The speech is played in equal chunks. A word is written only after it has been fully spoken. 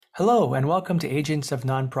Hello, and welcome to Agents of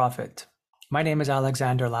Nonprofit. My name is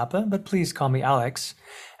Alexander Lapa, but please call me Alex,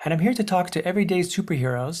 and I'm here to talk to everyday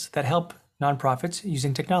superheroes that help nonprofits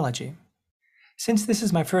using technology. Since this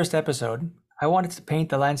is my first episode, I wanted to paint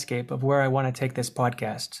the landscape of where I want to take this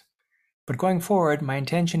podcast. But going forward, my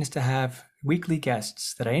intention is to have weekly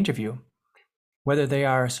guests that I interview, whether they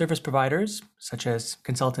are service providers, such as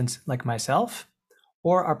consultants like myself,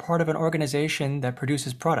 or are part of an organization that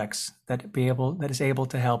produces products that is able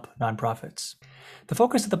to help nonprofits. The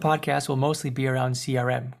focus of the podcast will mostly be around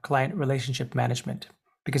CRM, client relationship management,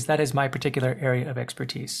 because that is my particular area of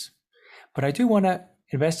expertise. But I do want to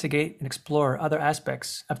investigate and explore other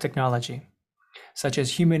aspects of technology, such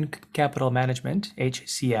as human capital management,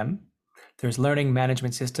 HCM. There's learning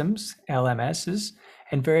management systems, LMSs,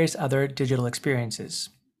 and various other digital experiences.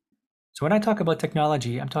 So when I talk about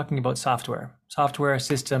technology, I'm talking about software,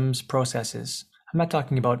 systems, processes. I'm not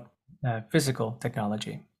talking about physical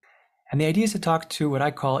technology. And the idea is to talk to what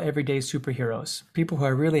I call everyday superheroes, people who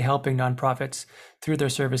are really helping nonprofits through their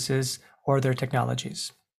services or their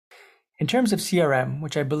technologies. In terms of CRM,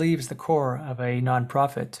 which I believe is the core of a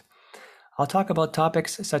nonprofit, I'll talk about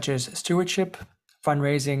topics such as stewardship,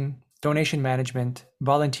 fundraising, donation management,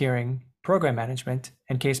 volunteering, program management,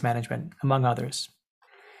 and case management, among others.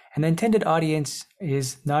 And the intended audience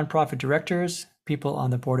is nonprofit directors, people on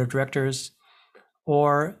the board of directors,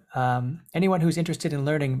 or anyone who's interested in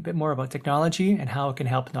learning a bit more about technology and how it can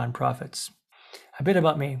help nonprofits. A bit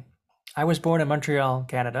about me. I was born in Montreal,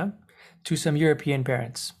 Canada, to some European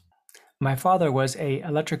parents. My father was an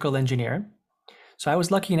electrical engineer, so I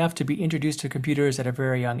was lucky enough to be introduced to computers at a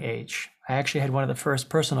very young age. I actually had one of the first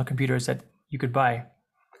personal computers that you could buy.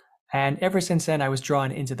 And ever since then, I was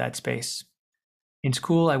drawn into that space. In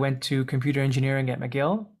school, I went to computer engineering at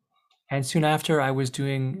McGill, and soon after, I was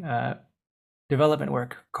doing development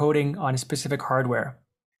work, coding on specific hardware,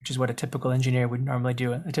 which is what a typical engineer would normally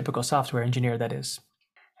do, a typical software engineer, that is.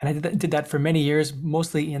 And I did that for many years,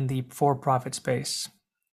 mostly in the for-profit space.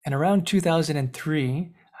 And around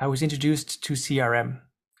 2003, I was introduced to CRM,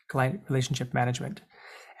 client relationship management.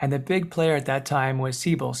 And the big player at that time was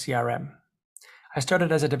Siebel CRM. I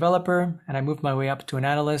started as a developer, and I moved my way up to an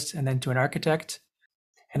analyst and then to an architect.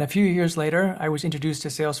 And a few years later, I was introduced to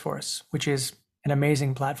Salesforce, which is an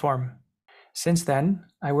amazing platform. Since then,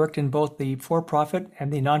 I worked in both the for-profit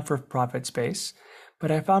and the non-for-profit space, but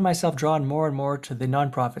I found myself drawn more and more to the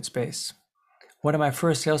non-profit space. One of my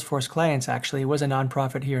first Salesforce clients actually was a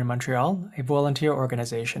non-profit here in Montreal, a volunteer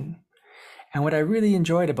organization. And what I really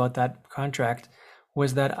enjoyed about that contract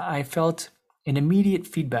was that I felt an immediate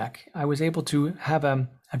feedback. I was able to have a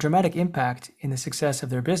dramatic impact in the success of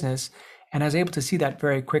their business, and I was able to see that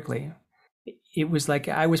very quickly. It was like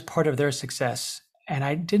I was part of their success, and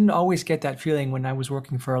I didn't always get that feeling when I was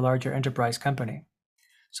working for a larger enterprise company.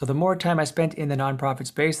 So the more time I spent in the nonprofit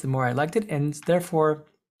space, the more I liked it, and therefore,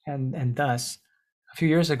 and thus, a few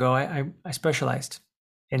years ago, I specialized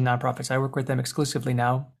in nonprofits. I work with them exclusively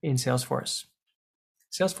now in Salesforce.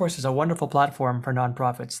 Salesforce is a wonderful platform for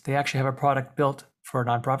nonprofits. They actually have a product built for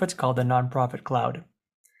nonprofits called the Nonprofit Cloud.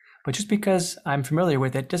 But just because I'm familiar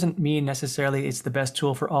with it doesn't mean necessarily it's the best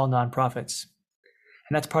tool for all nonprofits.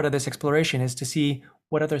 And that's part of this exploration, is to see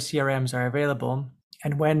what other CRMs are available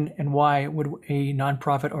and when and why would a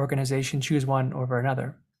nonprofit organization choose one over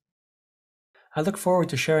another. I look forward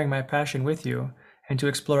to sharing my passion with you and to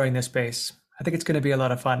exploring this space. I think it's going to be a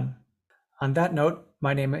lot of fun. On that note,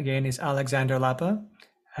 my name again is Alexander Lapa,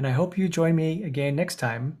 and I hope you join me again next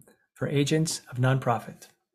time for Agents of Nonprofit.